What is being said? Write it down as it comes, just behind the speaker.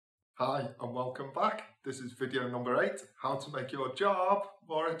Hi and welcome back. This is video number 8, how to make your job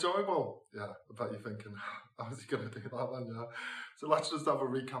more enjoyable. Yeah, I bet you're thinking, how's he going to do that then? Yeah. So let's just have a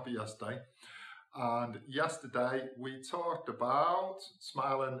recap of yesterday. And yesterday we talked about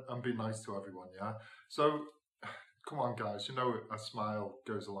smiling and being nice to everyone, yeah? So come on guys, you know a smile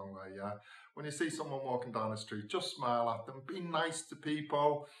goes a long way, yeah? When you see someone walking down the street, just smile at them, be nice to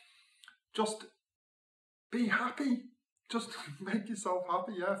people, just be happy. Just make yourself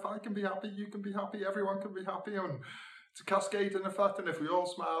happy, yeah? If I can be happy, you can be happy, everyone can be happy, and it's a cascading effect, and if we all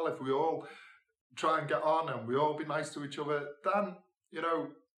smile, if we all try and get on, and we all be nice to each other, then, you know,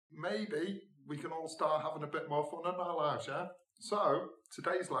 maybe we can all start having a bit more fun in our lives, yeah? So,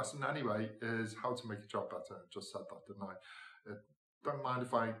 today's lesson, anyway, is how to make your job better. I just said that, didn't I? Don't mind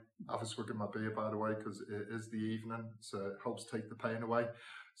if I have a swig of my beer, by the way, because it is the evening, so it helps take the pain away.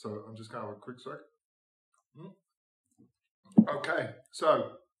 So, I'm just going to have a quick swig. Okay,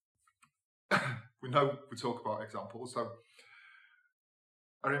 so we talk about examples. So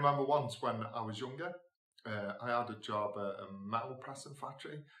I remember once when I was younger, I had a job at a metal pressing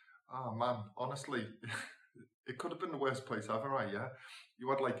factory. Oh man, honestly, it could have been the worst place ever, right? Yeah, you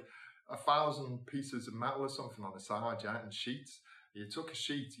had like 1,000 pieces of metal or something on the side, yeah, and sheets. You took a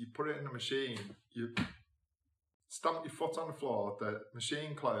sheet, you put it in the machine, you stamp your foot on the floor, the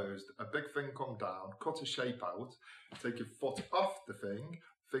machine closed, a big thing come down, cut a shape out, take your foot off the thing,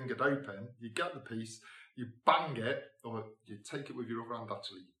 fingered open, you get the piece, you bang it, or you take it with your other hand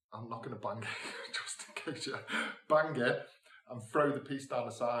actually. I'm not going to bang it, just in case you bang it and throw the piece down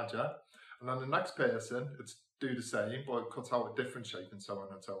the side, yeah? And then the next person, it's do the same, but it cuts out a different shape and so on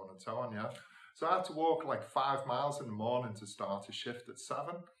and so on and so on, yeah? So I had to walk like 5 miles in the morning to start a shift at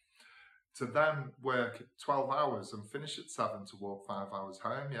 7. To then work 12 hours and finish at 7 to walk 5 hours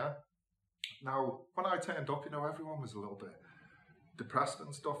home, yeah? Now, when I turned up, you know, everyone was a little bit depressed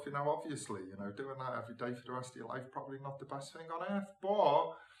and stuff, you know, obviously, you know, doing that every day for the rest of your life, probably not the best thing on earth,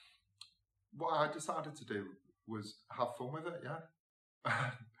 but what I decided to do was have fun with it, yeah?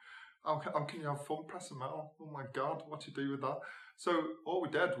 How can you have fun pressing metal? Oh my God, what do you do with that? So all we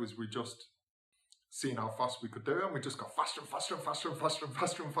did was we just seeing how fast we could do it, and we just got faster and faster and faster and faster and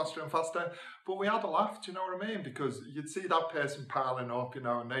faster and faster and faster. But we had a laugh, do you know what I mean? Because you'd see that person piling up, you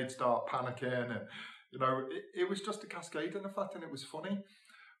know, and they'd start panicking, and you know, it was just a cascading effect, and it was funny.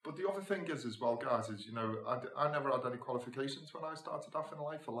 But the other thing is as well, guys, is, you know, I never had any qualifications when I started off in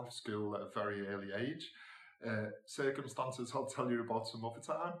life. I left school at a very early age. Circumstances I'll tell you about some other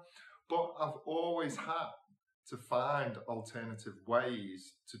time. But I've always had to find alternative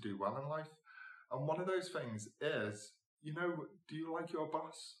ways to do well in life. And one of those things is, you know, do you like your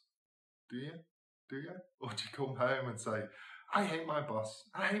boss? Do you? Do you? Or do you come home and say, I hate my boss.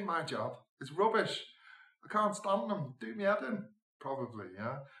 I hate my job. It's rubbish. I can't stand them. Do me head in. Probably,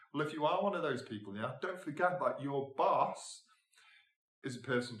 yeah. Well, if you are one of those people, yeah, don't forget that your boss is a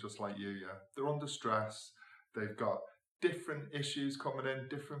person just like you, yeah. They're under stress. They've got different issues coming in,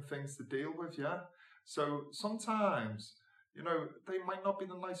 different things to deal with, yeah. So sometimes, you know, they might not be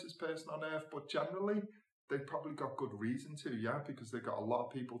the nicest person on earth, but generally, they've probably got good reason to, yeah, because they've got a lot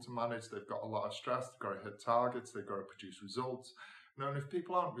of people to manage, they've got a lot of stress, they've got to hit targets, they've got to produce results. You know, and if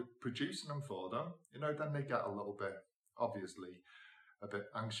people aren't producing them for them, you know, then they get a little bit, obviously, a bit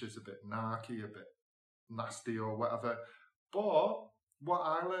anxious, a bit narky, a bit nasty or whatever. But what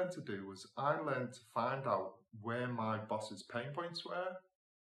I learned to do was I learned to find out where my boss's pain points were.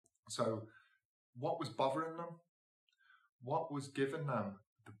 So what was bothering them? What was giving them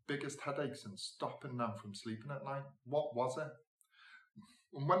the biggest headaches and stopping them from sleeping at night? What was it?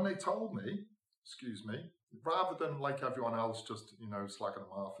 And when they told me, excuse me, rather than like everyone else just, you know, slagging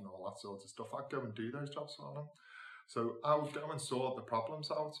them off and all that sort of stuff, I'd go and do those jobs for them. So I would go and sort the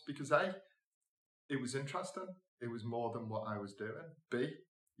problems out because A, it was interesting. It was more than what I was doing. B,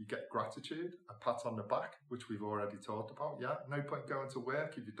 you get gratitude, a pat on the back, which we've already talked about. Yeah, no point going to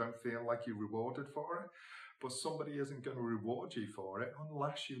work if you don't feel like you're rewarded for it. But somebody isn't going to reward you for it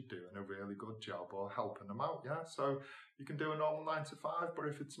unless you're doing a really good job or helping them out. Yeah, so you can do a normal 9 to 5, but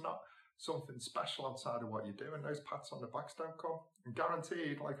if it's not something special outside of what you're doing, those pats on the backs don't come. And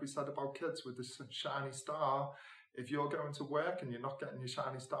guaranteed, like we said about kids with this shiny star, if you're going to work and you're not getting your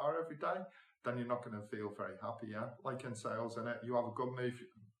shiny star every day, then you're not going to feel very happy, yeah? Like in sales, innit? You have a good move,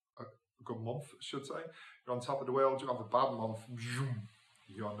 a good month, I should say. You're on top of the world, you have a bad month,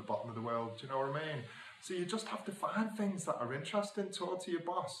 you're on the bottom of the world, do you know what I mean? So you just have to find things that are interesting, talk to your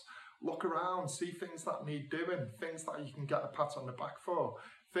boss, look around, see things that need doing, things that you can get a pat on the back for,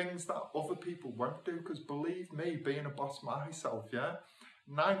 things that other people won't do, because believe me, being a boss myself, yeah?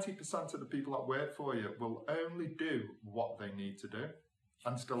 90% of the people that work for you will only do what they need to do.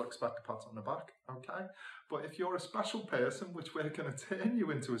 and still expect a pat on the back, okay? But if you're a special person, which we're going to turn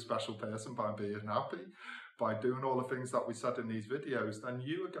you into a special person by being happy, by doing all the things that we said in these videos, then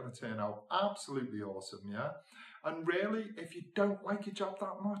you are going to turn out absolutely awesome, yeah? And really, if you don't like your job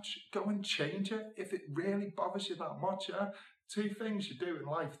that much, go and change it. If it really bothers you that much, yeah? 2 things you do in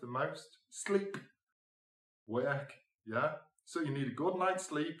life the most: sleep, work, yeah? So you need a good night's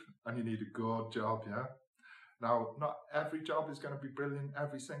sleep and you need a good job, yeah? Now, not every job is going to be brilliant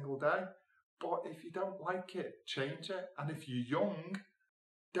every single day, but if you don't like it, change it. And if you're young,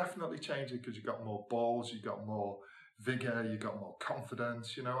 definitely change it, because you've got more balls, you've got more vigor, you've got more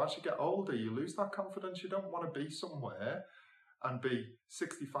confidence. You know, as you get older, you lose that confidence. You don't want to be somewhere and be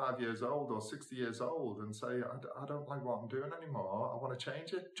 65 years old or 60 years old and say, I don't like what I'm doing anymore, I want to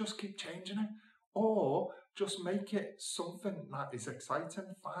change it. Just keep changing it. Or just make it something that is exciting.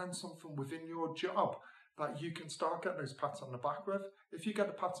 Find something within your job that you can start getting those pats on the back with. If you get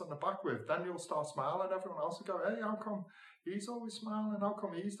the pats on the back with, then you'll start smiling. Everyone else will go, hey, how come he's always smiling? How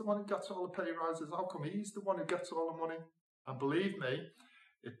come he's the one who gets all the pay rises? How come he's the one who gets all the money? And believe me,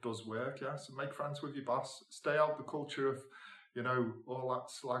 it does work, yeah? So make friends with your boss. Stay out the culture of, you know, all that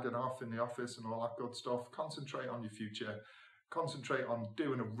slagging off in the office and all that good stuff. Concentrate on your future. Concentrate on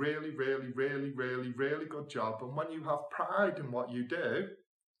doing a really, really, really, really, really good job. And when you have pride in what you do,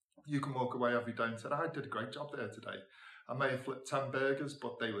 you can walk away every day and say, I did a great job there today. I may have flipped 10 burgers,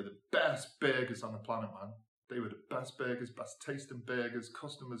 but they were the best burgers on the planet, man. They were the best burgers, best tasting burgers.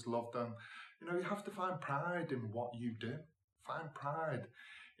 Customers loved them. You know, you have to find pride in what you do. Find pride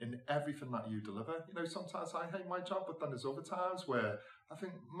in everything that you deliver. You know, sometimes I hate my job, but then there's other times where I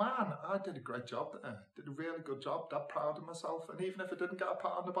think, man, I did a great job there. Did a really good job. That proud of myself. And even if I didn't get a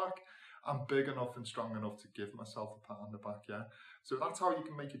pat on the back, I'm big enough and strong enough to give myself a pat on the back, yeah? So that's how you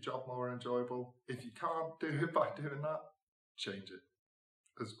can make your job more enjoyable. If you can't do it by doing that, change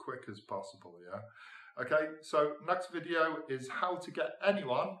it as quick as possible, yeah? Okay, so next video is how to get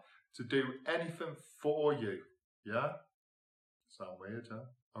anyone to do anything for you, yeah? Sound weird,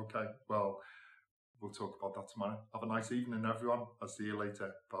 yeah? Okay, well, we'll talk about that tomorrow. Have a nice evening, everyone. I'll see you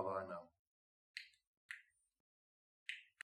later. Bye-bye now.